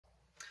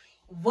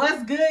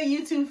What's good,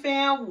 YouTube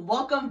fam?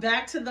 Welcome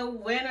back to the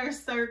Winner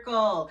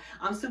Circle.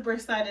 I'm super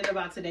excited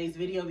about today's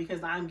video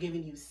because I'm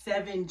giving you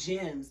 7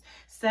 gems,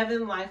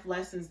 7 life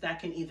lessons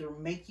that can either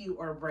make you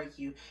or break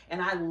you.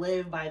 And I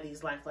live by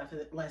these life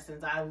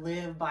lessons. I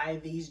live by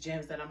these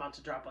gems that I'm about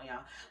to drop on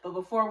y'all. But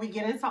before we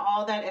get into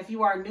all that, if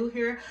you are new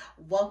here,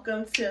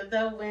 welcome to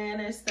the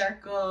Winner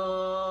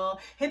Circle.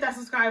 Hit that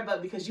subscribe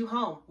button because you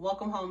home.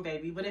 Welcome home,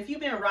 baby. But if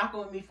you've been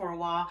rocking with me for a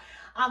while,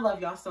 I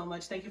love y'all so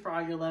much. Thank you for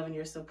all your love and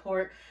your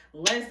support.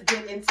 Let's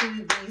get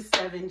into these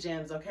 7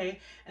 gems, okay?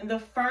 And the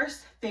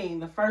first thing,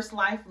 the first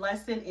life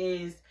lesson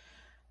is,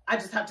 I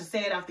just have to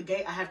say it out the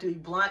gate. I have to be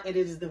blunt. It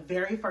is the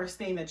very first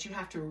thing that you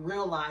have to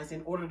realize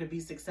in order to be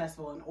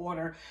successful, in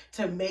order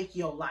to make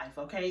your life,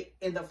 okay?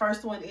 And the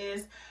first one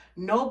is,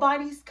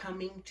 nobody's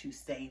coming to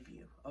save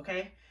you,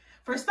 okay?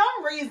 For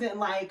some reason,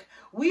 like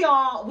we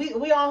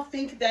all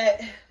think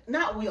that,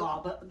 not we all,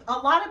 but a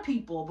lot of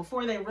people,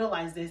 before they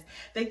realize this,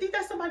 they think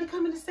that somebody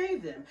coming to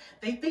save them.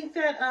 They think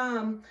that,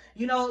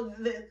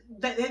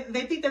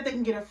 they think that they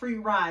can get a free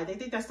ride. They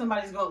think that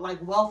somebody's going,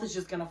 like, wealth is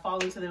just going to fall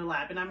into their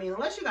lap. And I mean,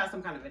 unless you got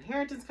some kind of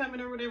inheritance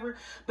coming or whatever,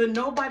 but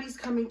nobody's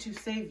coming to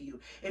save you.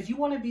 If you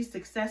want to be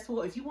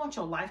successful, if you want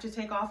your life to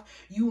take off,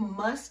 you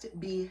must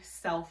be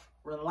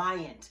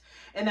self-reliant.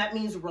 And that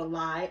means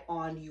rely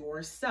on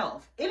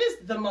yourself. It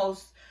is the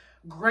most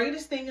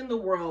greatest thing in the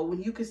world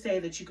when you could say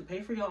that you could pay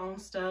for your own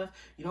stuff.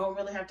 You don't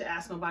really have to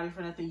ask nobody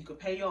for nothing. You could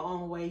pay your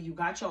own way. You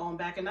got your own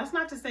back. And that's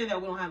not to say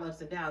that we don't have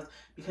ups and downs,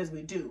 because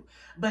we do.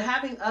 But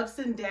having ups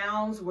and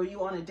downs where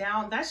you on a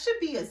down, that should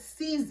be a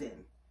season.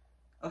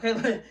 Okay,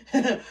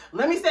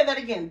 let me say that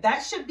again. That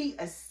should be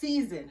a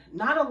season,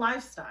 not a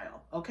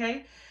lifestyle,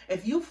 okay?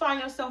 If you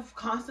find yourself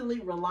constantly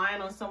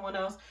relying on someone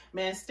else,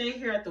 man, stay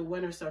here at the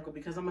Winner Circle,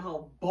 because I'm going to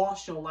help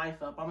boss your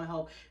life up. I'm going to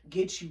help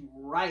get you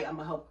right. I'm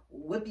going to help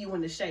whip you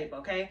into shape,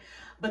 okay?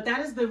 But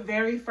that is the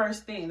very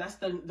first thing. That's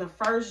the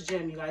first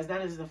gem, you guys. That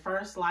is the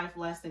first life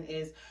lesson,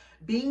 is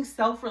being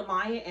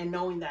self-reliant and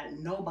knowing that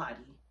nobody,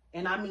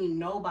 and I mean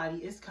nobody,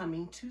 is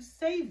coming to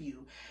save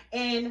you.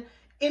 And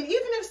even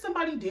if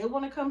somebody did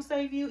want to come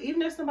save you,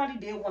 even if somebody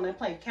did want to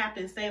play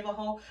Captain Save a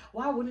Hole,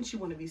 why wouldn't you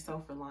want to be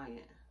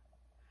self-reliant?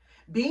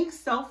 Being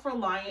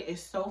self-reliant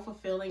is so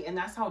fulfilling, and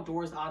that's how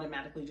doors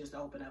automatically just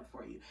open up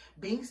for you.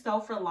 Being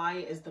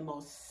self-reliant is the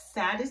most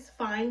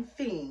satisfying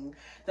thing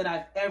that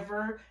I've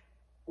ever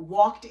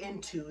walked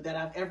into, that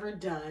I've ever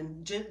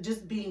done,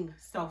 just being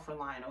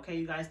self-reliant, okay,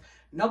 you guys?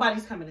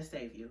 Nobody's coming to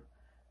save you.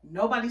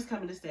 Nobody's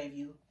coming to save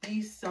you.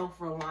 Be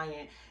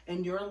self-reliant,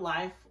 and your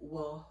life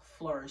will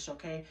flourish,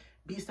 okay?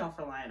 Be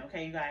self-reliant,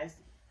 okay, you guys?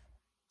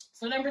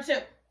 So number 2.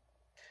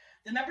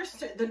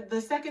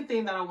 The second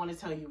thing that I want to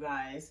tell you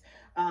guys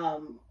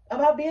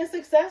about being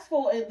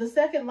successful, the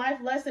second life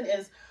lesson,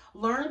 is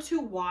learn to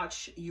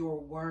watch your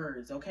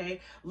words, okay?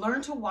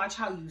 Learn to watch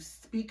how you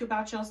speak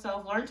about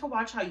yourself. Learn to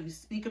watch how you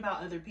speak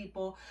about other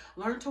people.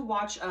 Learn to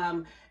watch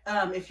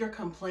if you're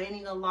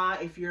complaining a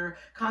lot, if you're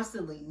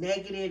constantly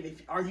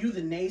negative, are you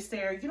the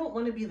naysayer? You don't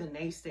want to be the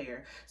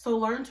naysayer. So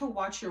learn to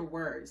watch your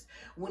words.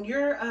 When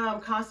you're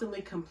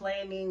constantly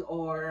complaining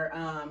or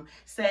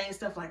saying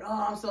stuff like,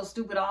 oh, I'm so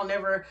stupid, I'll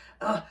never,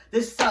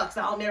 this sucks,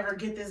 I'll never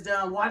get this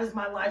done, why does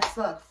my life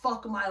suck,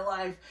 fuck my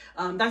life.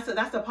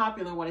 That's a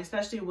popular one,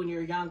 especially when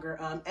you're younger.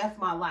 F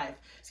my life.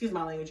 Excuse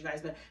my language, you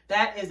guys, but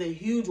that is a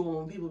huge one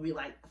when people be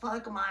like,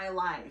 fuck my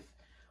life.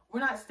 We're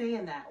not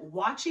saying that.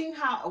 Watching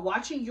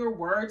your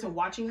words and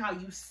watching how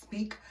you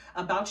speak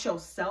about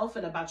yourself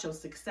and about your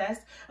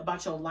success,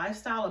 about your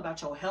lifestyle,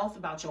 about your health,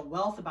 about your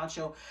wealth, about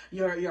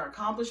your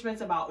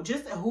accomplishments, about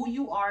just who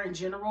you are in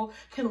general,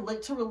 can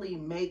literally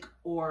make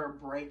or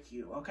break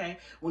you, okay?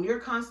 When you're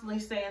constantly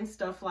saying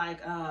stuff like,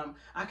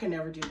 I can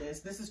never do this,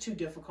 this is too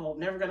difficult,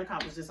 never gonna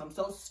accomplish this, I'm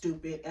so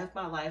stupid, F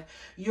my life,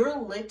 you're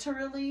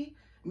literally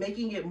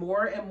making it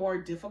more and more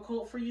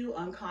difficult for you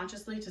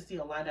unconsciously to see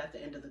a light at the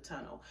end of the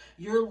tunnel.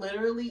 You're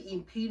literally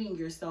impeding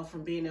yourself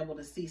from being able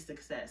to see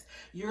success.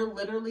 You're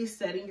literally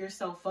setting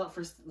yourself up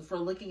for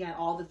looking at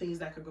all the things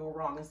that could go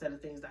wrong instead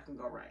of things that can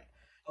go right.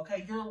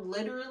 Okay, you're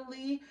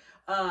literally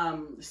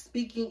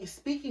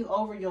speaking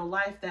over your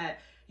life that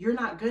you're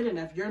not good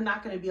enough. You're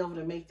not going to be able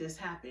to make this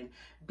happen.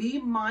 Be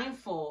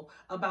mindful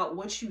about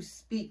what you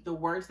speak, the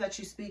words that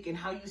you speak, and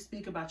how you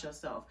speak about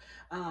yourself.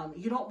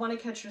 You don't want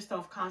to catch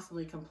yourself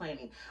constantly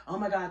complaining. Oh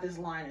my God, this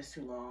line is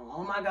too long.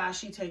 Oh my God,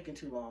 she taking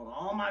too long.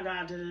 Oh my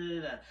God, da, da,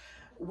 da, da.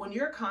 When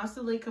you're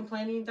constantly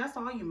complaining, that's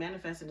all you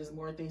manifesting is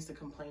more things to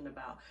complain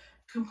about.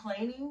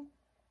 Complaining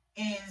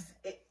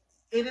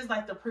it is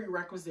like the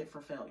prerequisite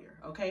for failure,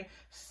 okay?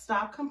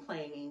 Stop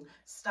complaining.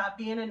 Stop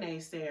being a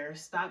naysayer.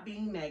 Stop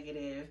being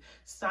negative.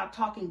 Stop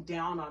talking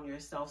down on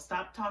yourself.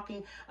 Stop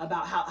talking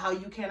about how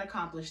you can't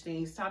accomplish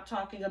things. Stop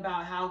talking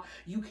about how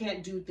you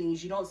can't do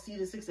things. You don't see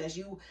the success.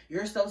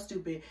 You're so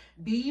stupid.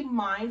 Be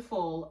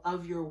mindful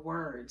of your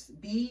words.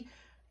 Be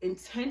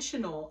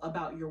intentional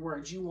about your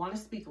words. You want to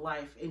speak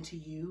life into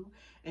you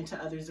and to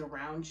others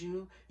around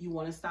you. You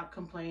want to stop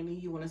complaining.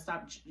 You want to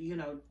stop,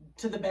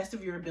 to the best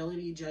of your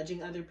ability,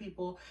 judging other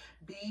people.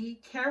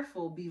 Be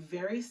careful. Be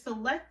very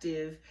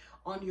selective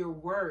on your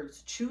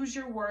words. Choose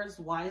your words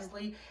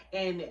wisely.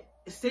 And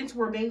since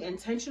we're being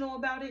intentional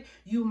about it,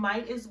 you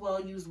might as well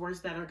use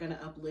words that are going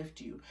to uplift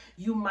you.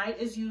 You might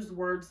as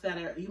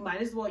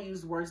well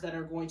use words that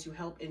are going to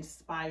help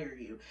inspire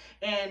you.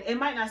 And it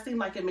might not seem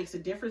like it makes a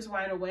difference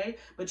right away,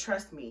 but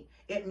trust me,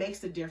 it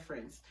makes a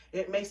difference.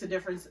 It makes a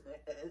difference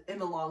in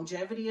the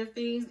longevity of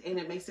things, and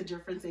it makes a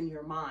difference in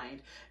your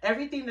mind.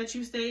 Everything that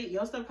you say,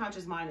 your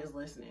subconscious mind is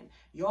listening.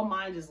 Your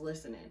mind is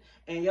listening.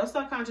 And your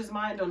subconscious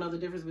mind don't know the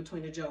difference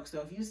between a joke. So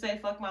if you say,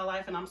 fuck my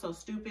life and I'm so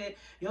stupid,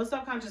 your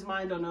subconscious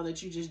mind don't know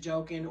that you just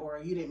joking, or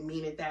you didn't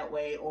mean it that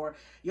way, or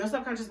your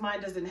subconscious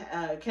mind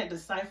can't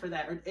decipher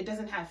that, or it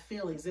doesn't have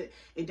feelings.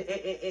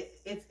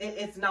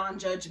 It's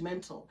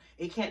non-judgmental.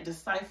 It can't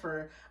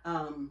decipher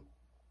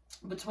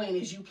between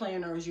is you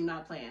playing or is you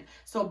not playing.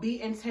 So be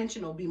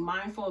intentional, be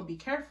mindful, and be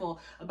careful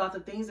about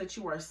the things that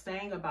you are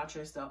saying about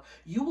yourself.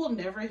 You will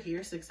never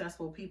hear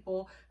successful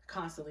people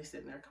constantly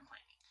sitting there complaining.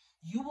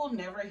 You will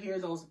never hear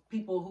those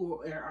people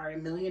who are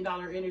 $1 million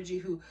energy,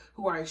 who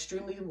are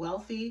extremely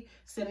wealthy,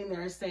 sitting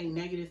there saying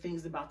negative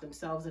things about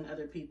themselves and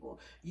other people.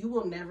 You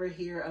will never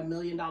hear $1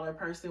 million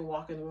person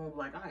walk in the room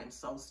like, I am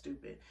so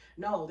stupid.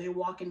 No, they're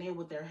walking in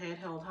with their head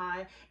held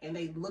high, and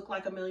they look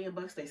like $1 million.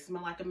 They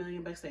smell like $1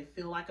 million. They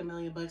feel like $1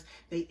 million.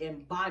 They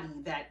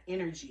embody that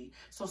energy.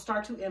 So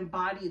start to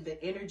embody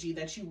the energy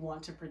that you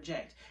want to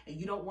project. And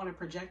you don't want to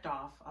project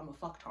off, I'm a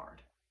fucktard.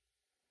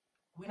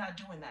 We're not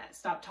doing that.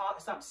 Stop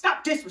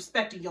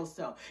disrespecting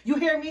yourself. You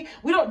hear me?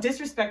 We don't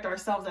disrespect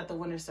ourselves at the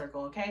Winner's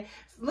Circle, okay?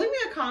 Leave me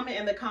a comment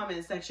in the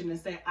comment section and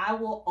say, I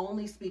will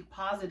only speak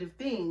positive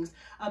things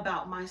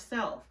about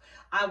myself.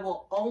 I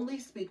will only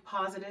speak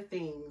positive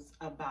things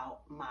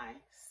about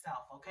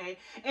myself, okay?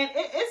 And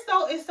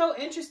it's so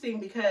interesting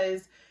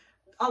because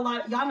y'all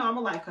know I'm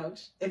a life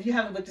coach. If you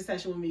haven't booked a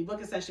session with me,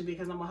 book a session,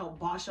 because I'm gonna help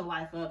boss your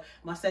life up.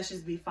 My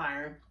sessions be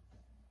fire.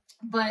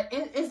 But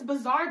it's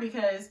bizarre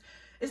because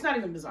it's not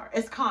even bizarre.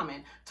 It's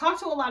common. Talk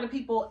to a lot of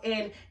people,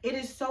 and it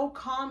is so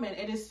common.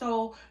 It is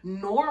so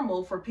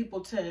normal for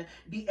people to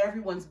be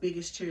everyone's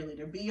biggest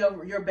cheerleader, be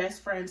your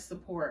best friend's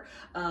support,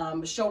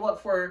 show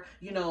up for,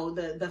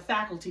 the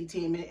faculty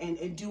team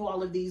and do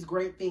all of these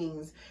great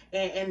things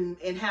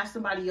and have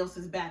somebody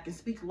else's back and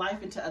speak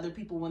life into other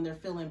people when they're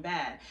feeling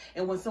bad.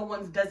 And when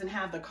someone doesn't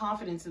have the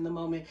confidence in the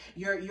moment,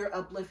 you're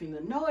uplifting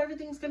them. No,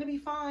 everything's going to be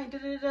fine. Da,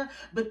 da, da.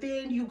 But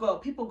then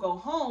people go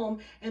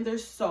home and they're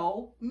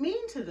so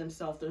mean to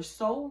themselves. They're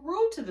so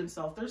rude to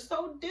themselves. They're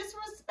so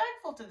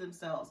disrespectful to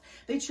themselves.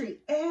 They treat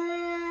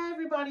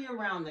everybody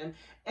around them,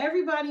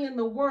 everybody in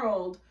the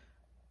world,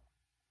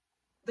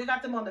 they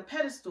got them on the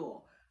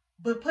pedestal,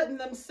 but putting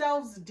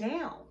themselves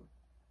down.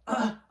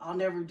 I'll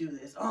never do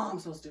this. Oh, I'm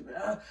so stupid.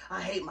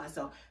 I hate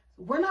myself.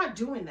 We're not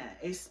doing that.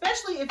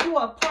 Especially if you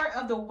are part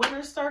of the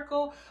Winner's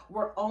Circle,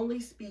 we're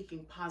only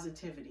speaking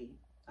positivity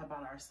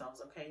about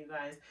ourselves. Okay, you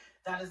guys,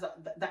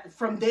 that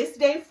from this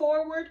day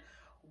forward,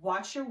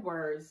 watch your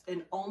words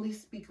and only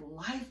speak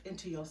life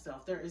into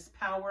yourself. There is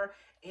power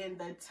in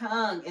the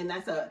tongue, and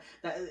that's a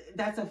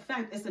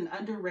fact. It's an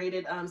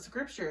underrated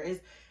scripture.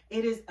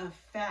 It is a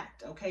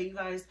fact. Okay, you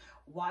guys,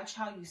 watch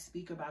how you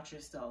speak about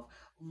yourself.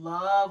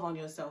 Love on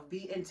yourself.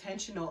 Be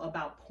intentional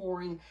about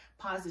pouring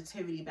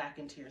positivity back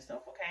into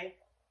yourself. Okay.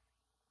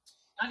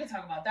 I can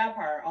talk about that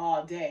part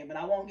all day, but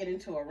I won't get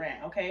into a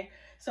rant, okay?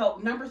 So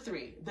number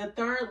 3, the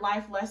third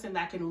life lesson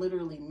that can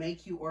literally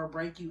make you or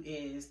break you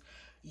is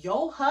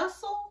your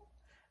hustle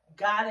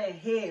gotta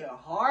hit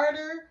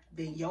harder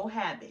than your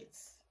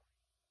habits.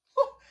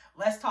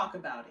 Let's talk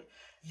about it.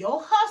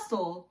 Your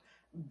hustle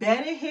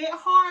better hit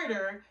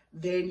harder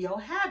than your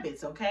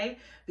habits, okay?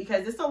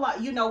 Because it's a lot,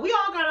 we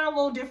all got our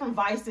little different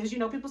vices.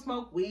 People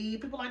smoke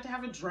weed, people like to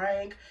have a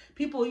drink,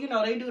 people,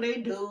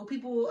 they do.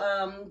 People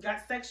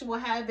got sexual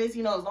habits,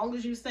 as long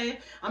as you say,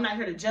 I'm not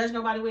here to judge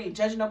nobody, we ain't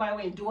judging nobody,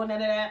 we ain't doing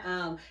none of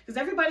that. Because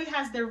everybody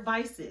has their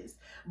vices.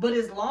 But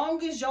as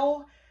long as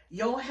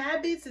your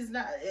habits is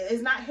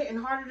not hitting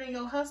harder than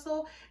your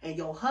hustle, and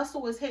your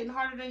hustle is hitting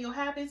harder than your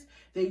habits,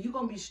 then you're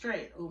gonna be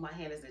straight. Oh, my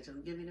hand is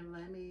itching. Give me the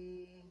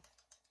money.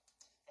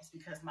 It's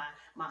because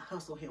my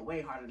hustle hit way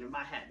harder than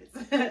my habits.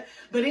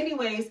 But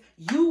anyways,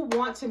 you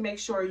want to make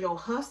sure your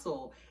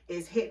hustle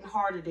is hitting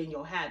harder than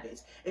your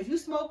habits. If you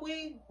smoke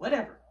weed,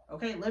 whatever.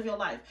 Okay, live your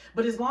life.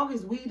 But as long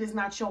as weed is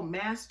not your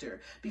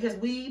master, because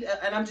weed,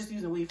 and I'm just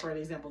using weed for an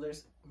example,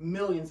 there's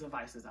millions of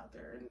vices out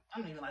there, and I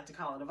don't even like to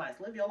call it a vice.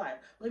 Live your life,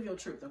 live your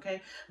truth, okay?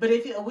 But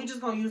if we're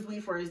just gonna use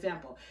weed for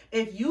example,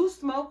 if you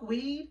smoke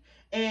weed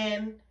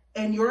and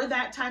you're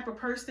that type of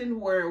person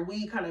where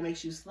weed kind of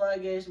makes you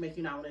sluggish, make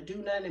you not want to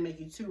do nothing, and make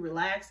you too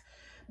relaxed,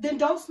 then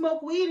don't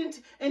smoke weed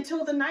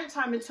until the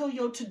nighttime, until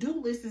your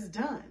to-do list is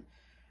done.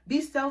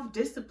 Be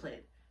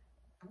self-disciplined.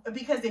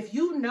 Because if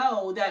you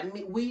know that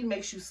weed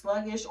makes you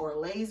sluggish or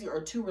lazy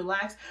or too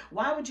relaxed,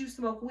 why would you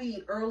smoke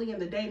weed early in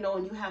the day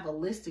knowing you have a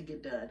list to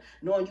get done,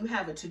 knowing you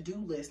have a to-do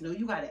list, know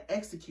you got to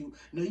execute,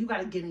 know you got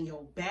to get in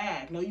your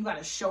bag, know you got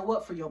to show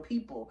up for your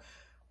people?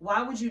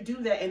 Why would you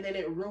do that and then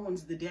it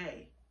ruins the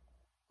day?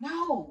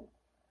 No.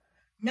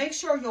 Make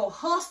sure your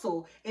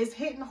hustle is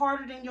hitting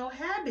harder than your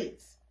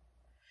habits.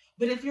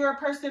 But if you're a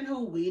person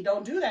who we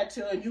don't do that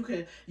to, and you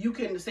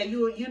can say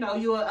you're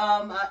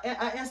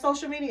a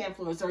social media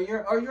influencer, or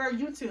you're a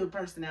YouTube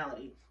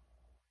personality.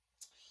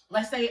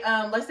 Let's say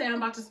I'm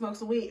about to smoke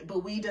some weed,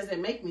 but weed doesn't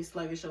make me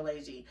sluggish or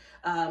lazy.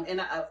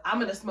 And I'm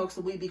gonna smoke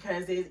some weed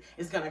because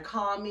it's gonna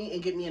calm me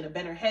and get me in a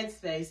better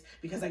headspace,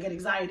 because I get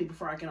anxiety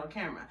before I get on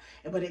camera.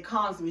 But it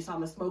calms me, so I'm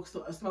gonna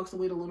smoke some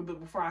weed a little bit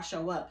before I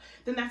show up.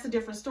 Then that's a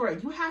different story.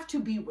 You have to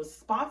be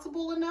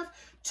responsible enough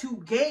to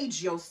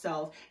gauge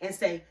yourself and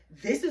say,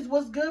 this is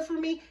what's good for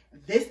me.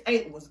 This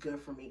ain't what's good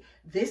for me.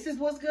 This is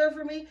what's good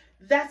for me.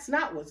 That's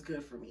not what's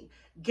good for me.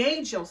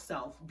 Gauge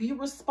yourself. Be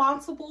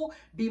responsible.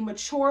 Be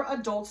mature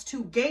adults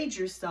to gauge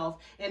yourself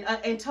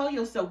and tell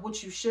yourself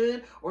what you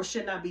should or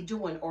should not be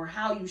doing, or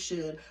how you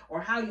should or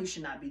how you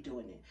should not be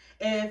doing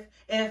it.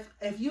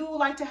 If you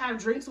like to have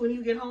drinks when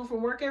you get home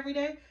from work every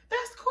day,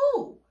 that's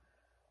cool.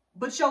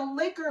 But your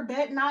liquor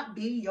bet not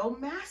be your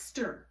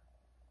master.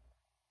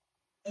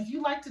 If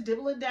you like to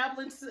dibble and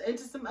dabble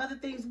into some other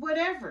things,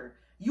 whatever,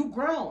 you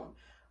grown.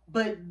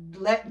 But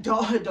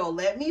don't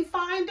let me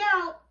find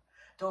out.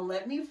 Don't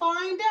let me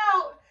find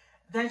out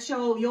that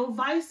your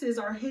vices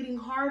are hitting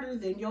harder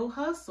than your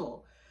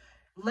hustle.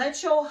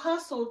 Let your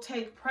hustle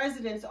take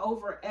precedence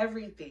over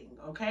everything,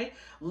 okay?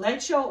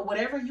 Let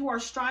whatever you are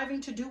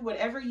striving to do,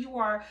 whatever you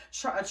are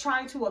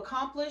trying to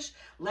accomplish,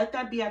 let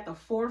that be at the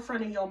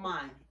forefront of your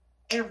mind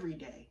every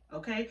day,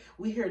 okay?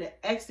 We here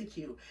to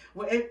execute.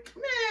 We at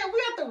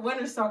the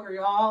winter soaker,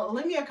 y'all.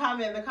 Leave me a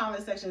comment in the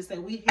comment section and say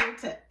we here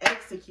to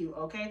execute,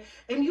 okay?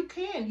 And you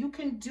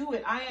can do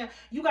it.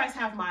 You guys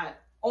have my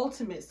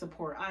ultimate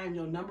support. I am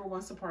your number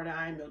one supporter.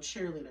 I am your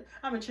cheerleader.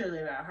 I'm a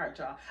cheerleader at heart,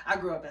 y'all. I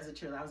grew up as a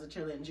cheerleader. I was a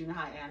cheerleader in junior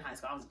high and high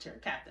school. I was a cheer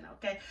captain,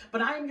 okay?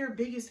 But I am your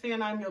biggest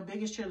fan. I'm your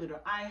biggest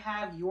cheerleader. I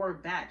have your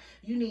back.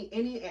 You need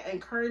any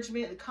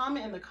encouragement,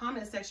 comment in the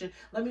comment section.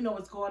 Let me know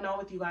what's going on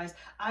with you guys.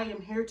 I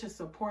am here to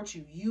support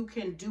you. You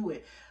can do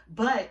it.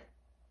 But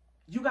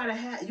you gotta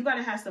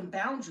have some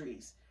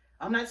boundaries.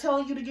 I'm not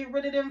telling you to get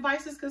rid of them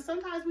vices, because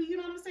sometimes you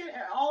know what I'm saying,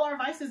 all our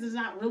vices is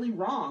not really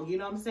wrong, you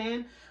know what I'm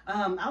saying?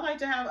 I like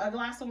to have a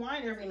glass of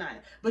wine every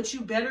night, but you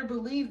better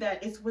believe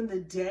that it's when the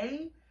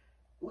day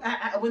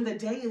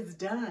is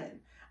done.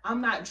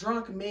 I'm not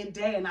drunk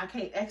midday and I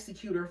can't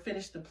execute or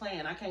finish the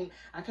plan. I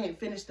can't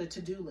finish the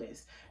to-do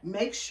list.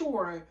 Make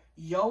sure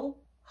your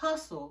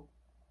hustle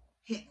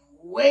hit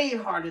way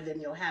harder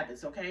than your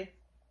habits, okay?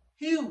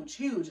 Huge,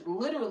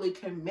 literally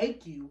can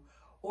make you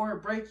or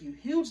break you.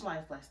 Huge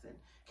life lesson.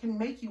 Can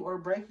make you or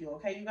break you,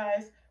 okay, you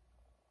guys?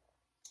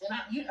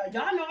 And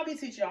y'all know I'll be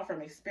teaching y'all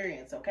from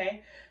experience,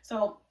 okay?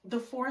 So the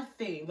fourth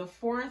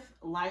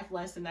life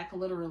lesson that can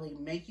literally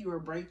make you or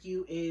break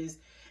you is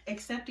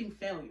accepting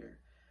failure,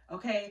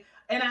 okay?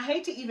 And I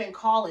hate to even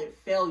call it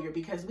failure,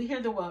 because we hear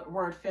the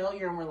word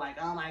failure and we're like,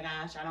 oh my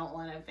gosh, I don't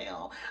want to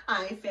fail.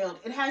 I failed.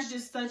 It has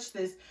just such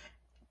this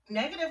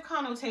negative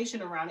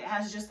connotation around it. It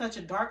has just such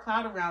a dark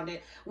cloud around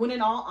it, when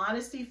in all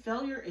honesty,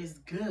 failure is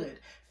good.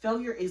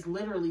 Failure is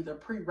literally the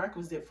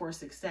prerequisite for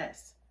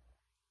success.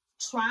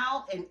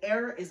 Trial and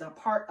error is a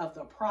part of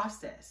the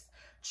process.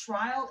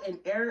 Trial and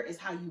error is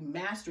how you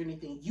master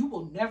anything. You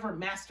will never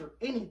master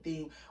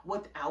anything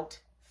without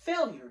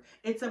failure.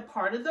 It's a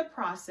part of the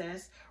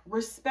process.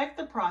 Respect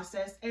the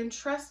process and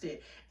trust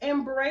it.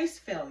 Embrace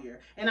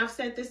failure. And I've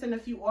said this in a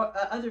few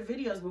other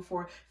videos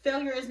before.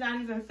 Failure is not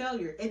even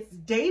failure. It's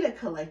data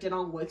collected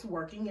on what's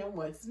working and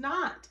what's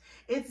not.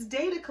 It's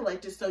data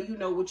collected so you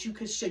know what you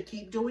should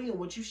keep doing and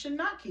what you should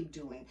not keep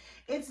doing.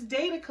 It's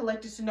data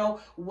collected to know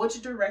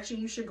which direction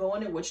you should go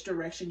in and which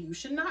direction you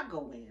should not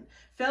go in.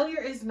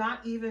 Failure is not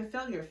even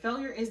failure.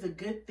 Failure is a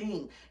good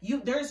thing.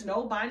 There's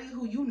nobody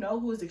who you know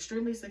who is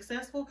extremely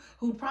successful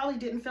who probably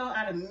didn't fail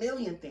at a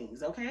million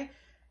things, okay?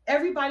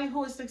 Everybody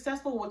who is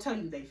successful will tell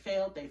you they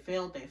failed.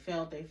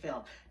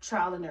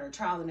 Trial and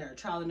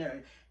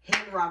error,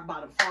 hitting rock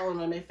bottom,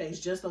 falling on their face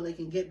just so they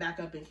can get back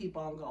up and keep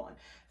on going.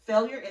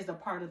 Failure is a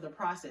part of the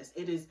process.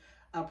 It is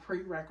a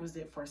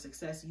prerequisite for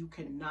success. You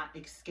cannot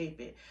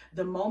escape it.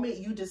 The moment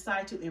you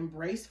decide to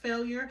embrace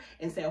failure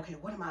and say, okay,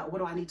 what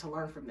do I need to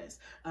learn from this?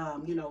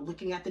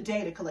 Looking at the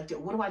data collected,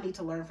 what do I need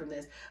to learn from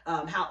this?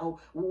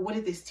 What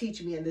did this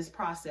teach me in this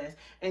process?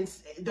 And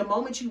the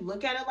moment you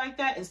look at it like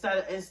that,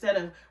 instead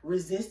of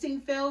resisting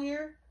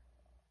failure,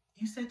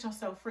 you set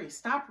yourself free.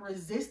 Stop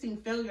resisting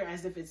failure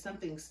as if it's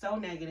something so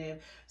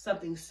negative,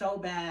 something so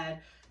bad,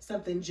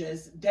 something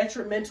just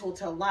detrimental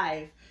to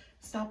life.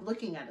 Stop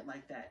looking at it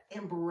like that.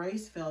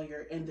 Embrace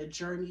failure and the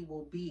journey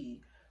will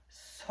be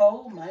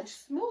so much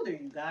smoother,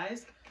 you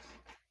guys.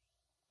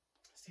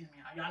 Excuse me,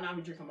 y'all know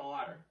I'm drinking my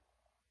water.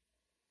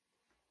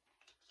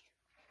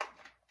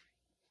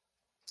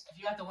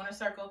 You got the winner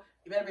circle.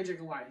 You better be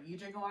drinking water. You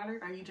drinking water?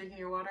 Are you drinking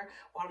your water?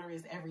 Water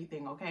is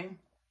everything, okay?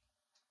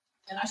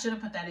 And I should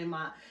have put that in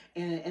my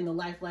in the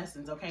life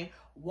lessons, okay?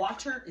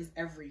 Water is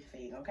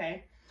everything,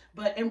 okay?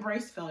 But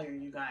embrace failure,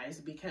 you guys,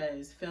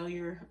 because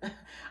failure,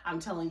 I'm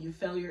telling you,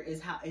 failure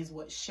is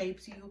what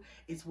shapes you.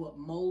 It's what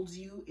molds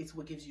you. It's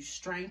what gives you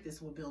strength.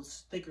 It's what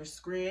builds thicker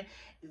skin.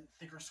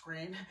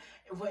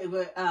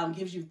 What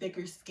gives you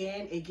thicker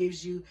skin.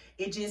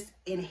 It just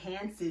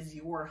enhances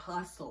your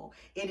hustle.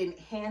 It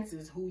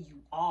enhances who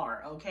you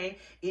are, okay?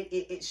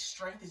 It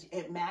strengthens,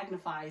 it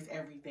magnifies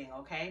everything,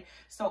 okay?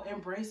 So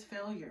embrace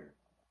failure.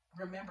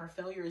 Remember,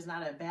 failure is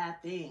not a bad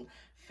thing.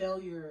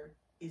 Failure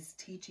is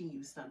teaching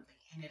you something,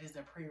 and it is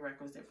a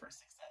prerequisite for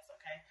success,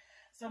 okay?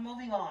 So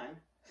moving on.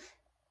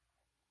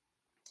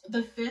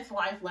 The fifth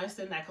life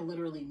lesson that could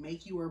literally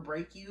make you or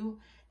break you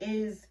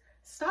is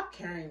stop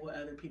caring what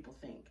other people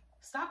think.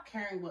 Stop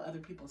caring what other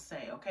people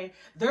say, okay?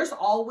 There's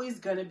always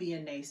going to be a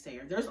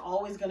naysayer. There's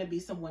always going to be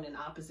someone in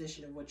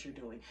opposition of what you're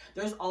doing.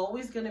 There's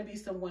always going to be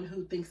someone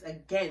who thinks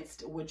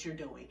against what you're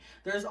doing.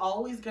 There's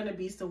always going to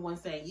be someone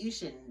saying, you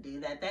shouldn't do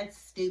that. That's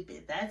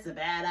stupid. That's a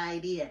bad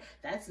idea.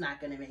 That's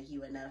not going to make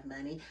you enough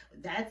money.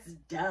 That's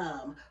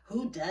dumb.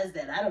 Who does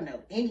that? I don't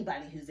know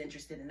anybody who's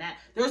interested in that.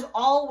 There's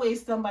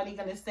always somebody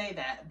going to say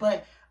that,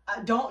 but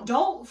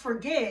don't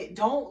forget,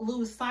 don't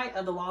lose sight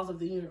of the laws of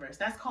the universe.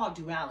 That's called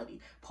duality,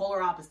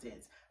 polar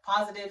opposites,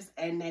 positives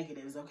and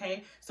negatives,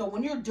 okay? So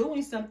when you're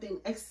doing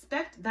something,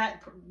 expect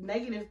that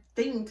negative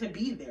thing to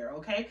be there,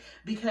 okay?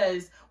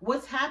 Because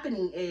what's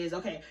happening is,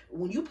 okay,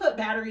 when you put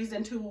batteries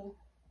into,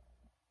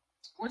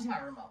 where's my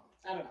remote?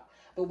 I don't know.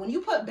 But when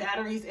you put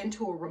batteries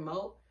into a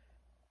remote,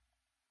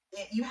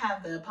 you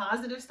have the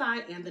positive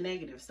side and the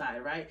negative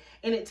side, right?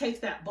 And it takes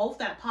both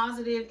that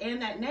positive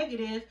and that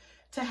negative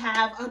to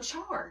have a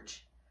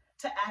charge,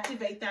 to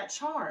activate that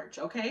charge,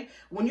 okay?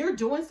 When you're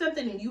doing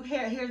something and you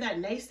hear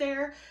that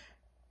naysayer,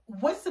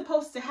 what's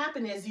supposed to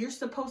happen is you're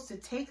supposed to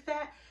take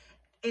that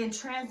and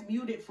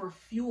transmute it for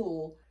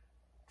fuel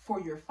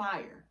for your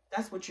fire.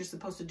 That's what you're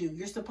supposed to do.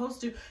 You're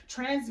supposed to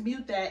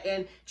transmute that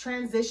and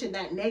transition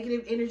that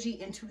negative energy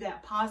into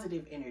that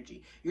positive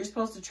energy. You're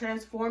supposed to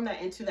transform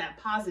that into that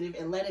positive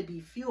and let it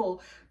be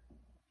fuel.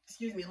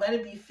 Let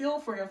it be fuel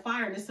for your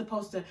fire, and it's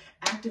supposed to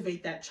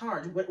activate that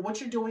charge. What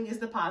you're doing is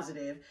the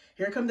positive.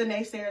 Here come the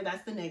naysayer,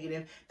 that's the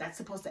negative. That's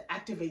supposed to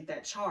activate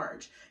that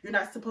charge. You're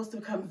not supposed to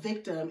become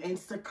victim and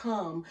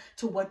succumb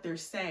to what they're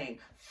saying.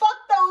 Fuck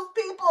those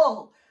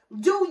people.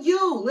 Do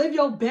you. Live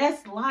your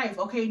best life,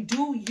 okay?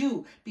 Do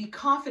you. Be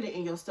confident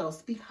in yourself.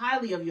 Speak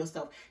highly of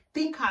yourself.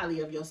 Think highly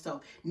of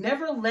yourself.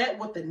 Never let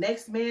what the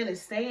next man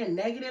is saying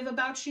negative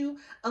about you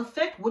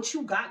affect what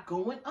you got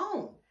going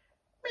on.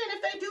 Man,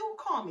 if they do,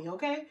 call me,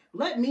 okay?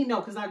 Let me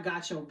know, because I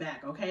got your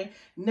back, okay?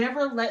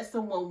 Never let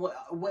someone,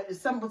 with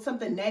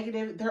something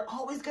negative, they're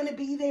always going to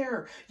be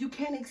there. You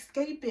can't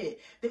escape it.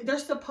 They're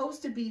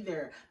supposed to be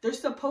there. They're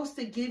supposed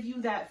to give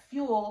you that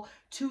fuel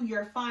to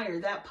your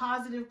fire. That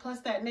positive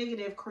plus that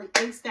negative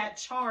creates that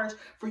charge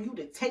for you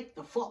to take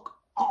the fuck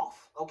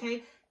off,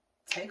 okay?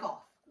 Take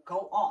off.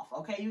 Go off,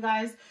 okay, you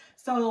guys?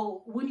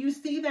 So when you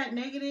see that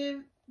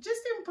negative,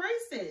 just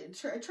embrace it.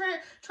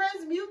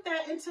 Transmute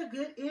that into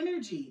good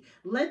energy.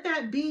 Let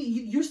that be.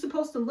 You're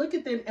supposed to look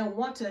at them and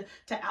want to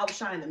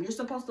outshine them. You're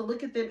supposed to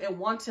look at them and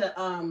want to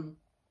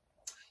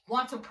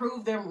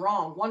prove them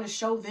wrong, want to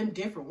show them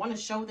different, want to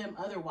show them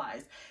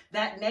otherwise.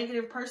 That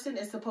negative person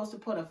is supposed to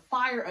put a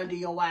fire under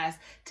your ass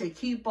to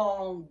keep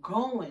on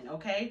going,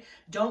 okay?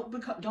 Don't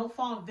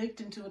fall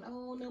victim to it.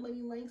 Oh,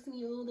 nobody likes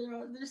me.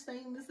 Oh, they're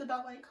saying this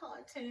about my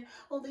content.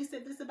 Oh, they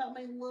said this about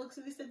my looks.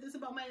 Or they said this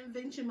about my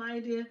invention, my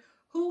idea.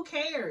 Who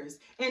cares?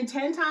 And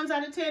 10 times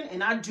out of 10,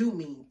 and I do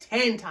mean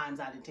 10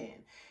 times out of 10,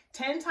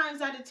 10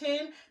 times out of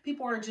 10,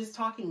 people are just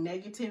talking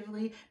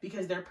negatively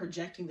because they're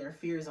projecting their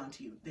fears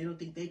onto you. They don't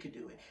think they could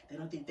do it. They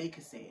don't think they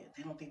could say it.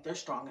 They don't think they're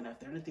strong enough.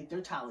 They don't think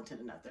they're talented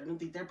enough. They don't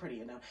think they're pretty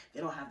enough.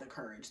 They don't have the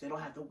courage. They don't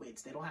have the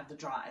wits. They don't have the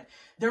drive.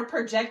 They're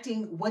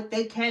projecting what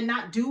they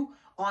cannot do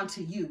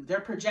onto you.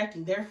 They're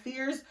projecting their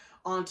fears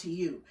onto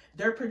you.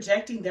 They're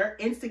projecting their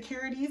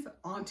insecurities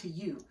onto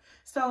you.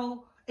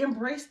 So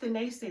embrace the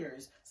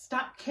naysayers.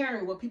 Stop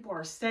caring what people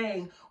are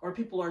saying or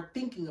people are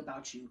thinking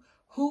about you.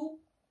 Who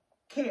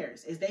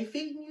cares? Is they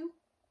feeding you?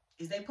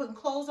 Is they putting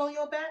clothes on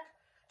your back?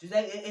 Do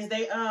they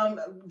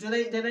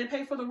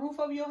pay for the roof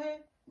over your head?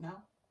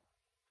 No.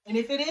 And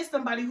if it is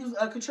somebody who's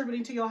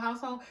contributing to your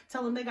household,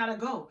 tell them they gotta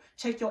go.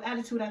 Check your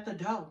attitude at the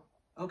door.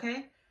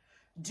 Okay?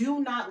 Do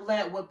not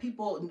let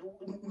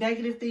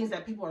negative things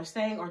that people are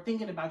saying or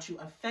thinking about you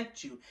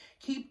affect you.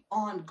 Keep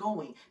on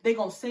going. They're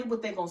gonna say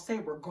what they're gonna say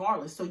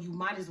regardless, so you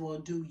might as well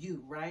do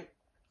you, right?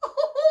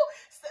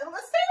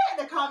 Let's say that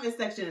in the comment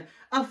section.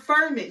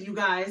 Affirm it, you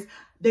guys.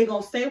 They're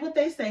going to say what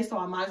they say, so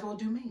I might as well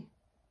do me.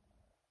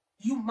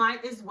 You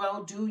might as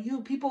well do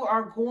you. People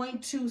are going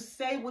to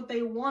say what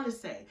they want to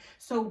say.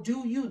 So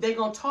do you. They're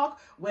going to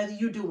talk whether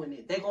you're doing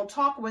it. They're going to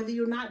talk whether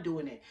you're not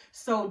doing it.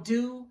 So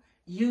do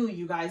you,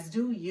 you guys.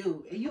 Do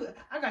you.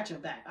 I got your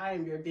back. I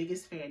am your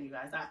biggest fan, you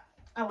guys.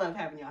 I love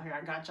having y'all here.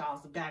 I got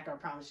y'all's back, I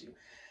promise you.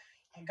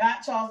 I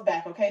got y'all's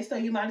back, okay? So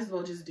you might as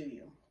well just do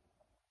you.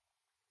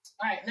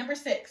 All right, number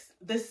 6.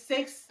 The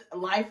sixth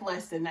life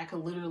lesson that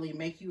could literally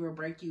make you or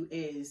break you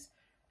is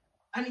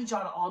I need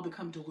y'all to all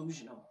become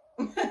delusional.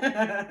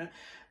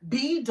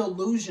 Be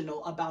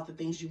delusional about the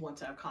things you want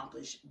to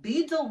accomplish.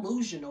 Be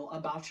delusional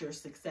about your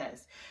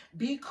success.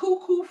 Be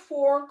cuckoo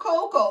for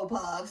Cocoa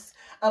Puffs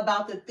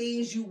about the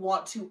things you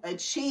want to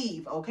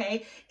achieve,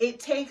 okay? It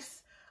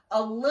takes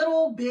a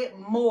little bit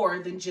more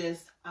than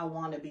just, I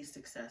want to be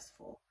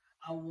successful.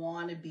 I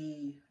want to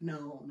be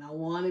known. I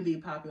want to be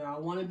popular. I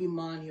want to be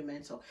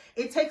monumental.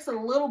 It takes a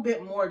little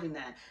bit more than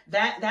that.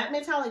 That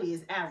mentality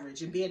is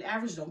average, and being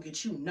average don't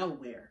get you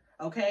nowhere.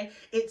 Okay,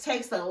 it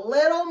takes a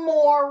little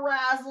more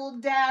razzle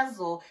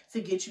dazzle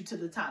to get you to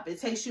the top. It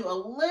takes you a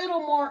little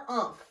more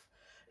umph.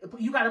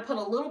 You got to put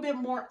a little bit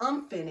more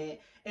umph in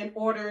it in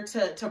order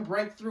to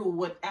break through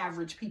what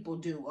average people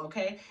do,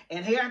 okay?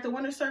 And here at the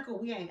Winner Circle,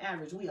 we ain't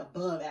average. We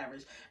above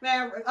average.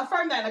 Man,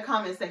 affirm that in the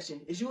comment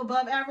section. Is you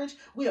above average?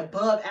 We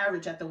above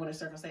average at the Winner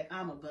Circle. Say,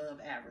 I'm above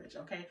average,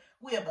 okay?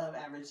 We above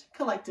average.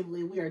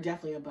 Collectively, we are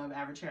definitely above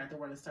average here at the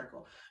Winner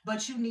Circle.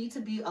 But you need to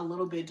be a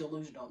little bit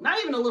delusional. Not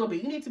even a little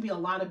bit. You need to be a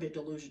lot of bit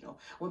delusional.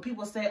 When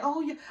people say,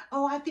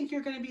 I think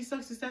you're going to be so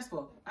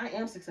successful. I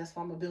am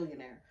successful. I'm a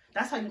billionaire.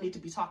 That's how you need to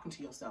be talking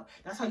to yourself.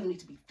 That's how you need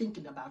to be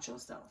thinking about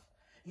yourself.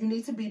 You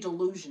need to be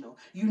delusional.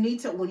 You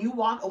need to, when you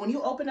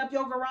open up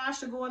your garage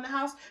to go in the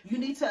house, you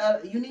need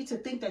to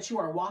think that you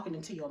are walking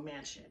into your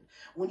mansion.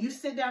 When you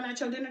sit down at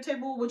your dinner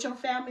table with your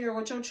family or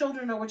with your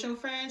children or with your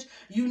friends,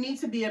 you need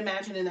to be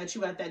imagining that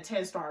you at that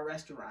 10-star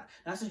restaurant.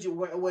 That's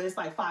what where it's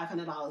like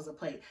 $500 a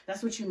plate.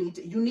 That's what you need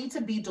to. You need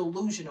to be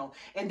delusional,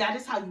 and that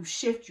is how you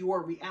shift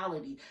your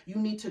reality. You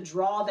need to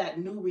draw that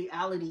new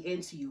reality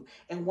into you.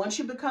 And once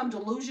you become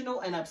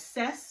delusional and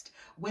obsessed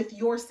with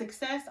your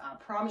success, I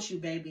promise you,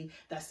 baby,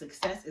 that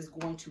success is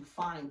going to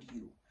find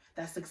you.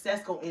 That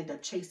success gonna end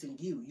up chasing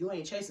you. You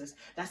ain't chasing.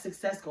 That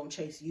success gonna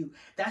chase you.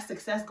 That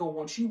success gonna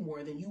want you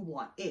more than you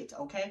want it,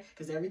 okay?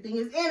 Because everything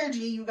is energy,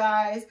 you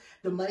guys.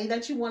 The money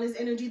that you want is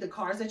energy. The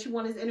cars that you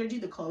want is energy.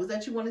 The clothes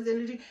that you want is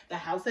energy. The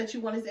house that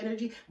you want is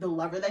energy. The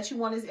lover that you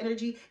want is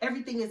energy.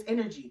 Everything is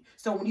energy.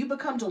 So when you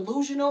become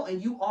delusional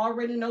and you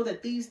already know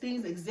that these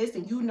things exist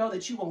and you know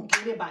that you won't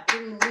get it by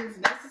any means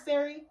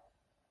necessary,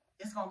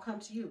 it's going to come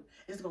to you.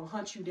 It's going to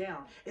hunt you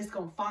down. It's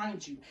going to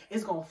find you.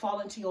 It's going to fall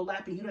into your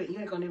lap and you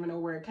ain't going to even know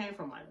where it came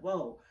from. Like,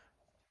 whoa.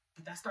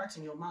 But that starts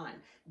in your mind.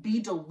 Be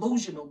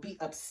delusional. Be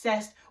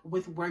obsessed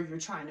with where you're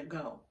trying to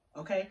go.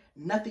 Okay?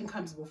 Nothing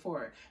comes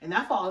before it. And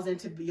that falls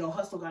into your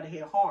hustle got to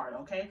hit hard.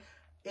 Okay?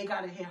 It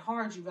got to hit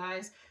hard, you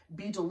guys.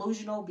 Be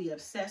delusional. Be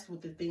obsessed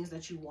with the things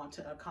that you want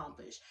to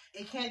accomplish.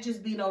 It can't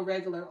just be no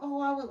regular,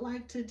 I would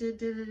like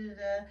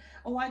to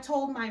Oh, I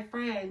told my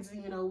friends,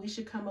 we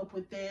should come up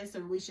with this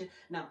or we should.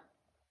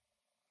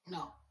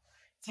 No,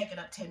 take it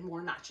up 10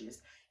 more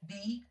notches.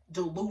 Be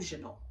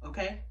delusional,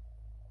 okay?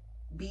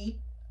 Be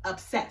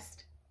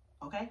obsessed,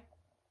 okay?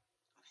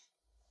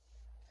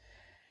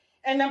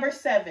 And number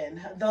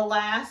 7, the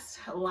last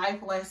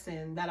life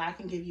lesson that I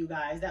can give you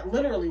guys that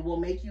literally will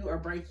make you or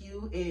break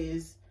you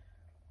is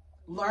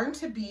learn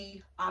to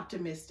be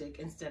optimistic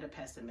instead of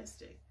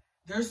pessimistic.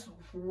 There's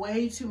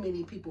way too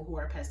many people who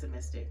are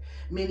pessimistic,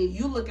 meaning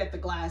you look at the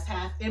glass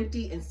half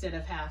empty instead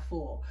of half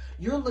full.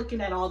 You're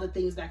looking at all the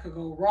things that could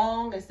go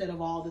wrong instead of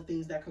all the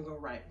things that could go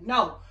right.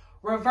 No,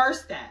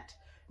 reverse that.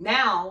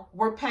 Now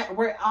we're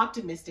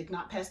optimistic,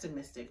 not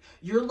pessimistic.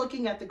 You're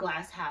looking at the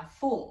glass half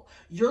full.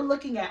 You're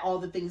looking at all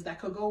the things that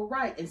could go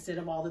right instead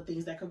of all the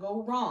things that could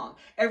go wrong.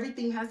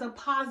 Everything has a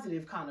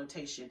positive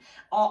connotation.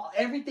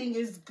 Everything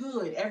is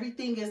good.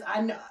 Everything is,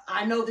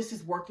 I know this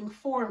is working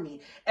for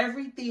me.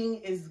 Everything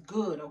is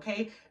good,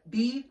 okay?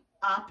 Be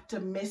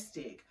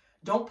optimistic.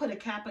 Don't put a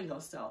cap on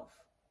yourself.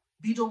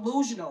 Be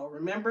delusional.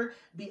 Remember,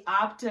 be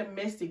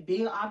optimistic.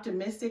 Being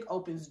optimistic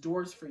opens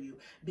doors for you.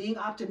 Being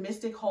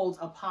optimistic holds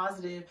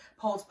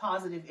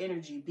positive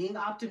energy. Being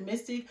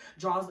optimistic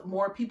draws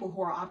more people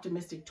who are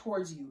optimistic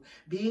towards you.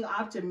 Being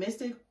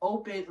optimistic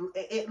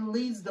it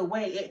leads the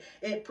way.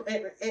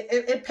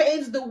 It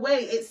paves the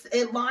way.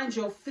 It lines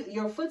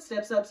your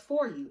footsteps up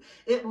for you.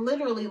 It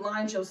literally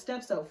lines your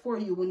steps up for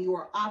you when you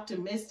are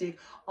optimistic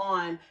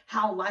on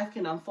how life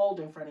can unfold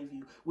in front of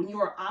you. When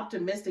you are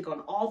optimistic on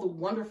all the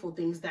wonderful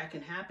things that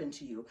can happen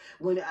to you.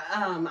 When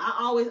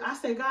I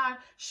say, God,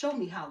 show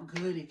me how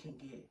good it can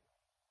get.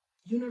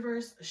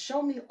 Universe,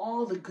 show me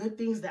all the good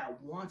things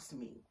that wants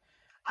me.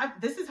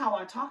 This is how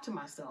I talk to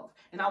myself,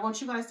 and I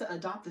want you guys to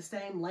adopt the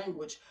same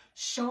language.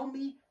 Show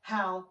me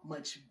how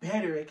much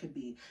better it could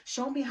be.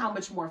 Show me how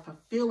much more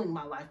fulfilling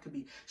my life could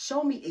be.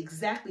 Show me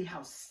exactly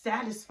how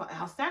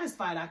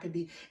satisfied I could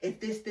be if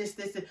this.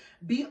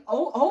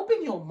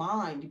 Open your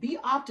mind. Be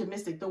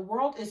optimistic. The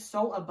world is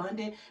so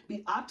abundant.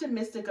 Be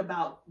optimistic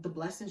about the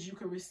blessings you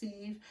can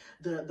receive,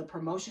 the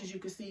promotions you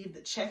can receive,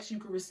 the checks you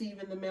can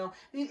receive in the mail.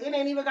 It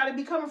ain't even got to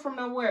be coming from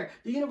nowhere.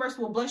 The universe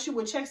will bless you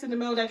with checks in the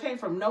mail that came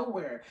from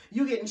nowhere.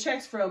 You getting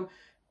checks from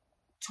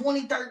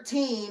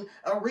 2013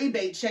 a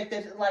rebate check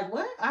that, like,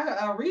 what? I got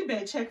a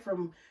rebate check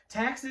from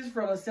taxes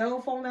from a cell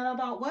phone that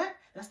about what?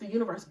 That's the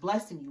universe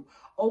blessing you.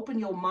 Open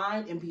your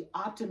mind and be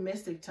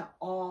optimistic to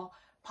all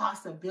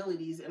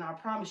possibilities, and I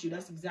promise you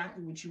that's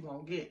exactly what you're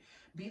gonna get.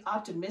 Be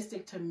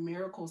optimistic to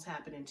miracles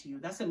happening to you.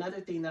 That's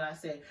another thing that I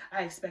say.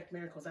 I expect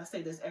miracles. I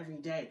say this every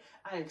day.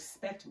 I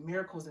expect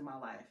miracles in my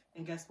life,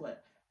 and guess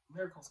what?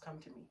 Miracles come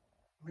to me.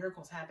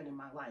 Miracles happen in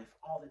my life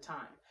all the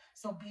time.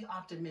 So be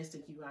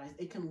optimistic, you guys.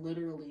 It can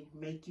literally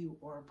make you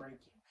or break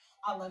you.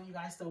 I love you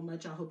guys so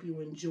much. I hope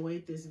you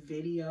enjoyed this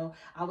video.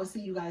 I will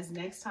see you guys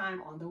next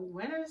time on the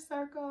Winner's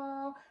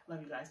Circle.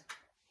 Love you guys.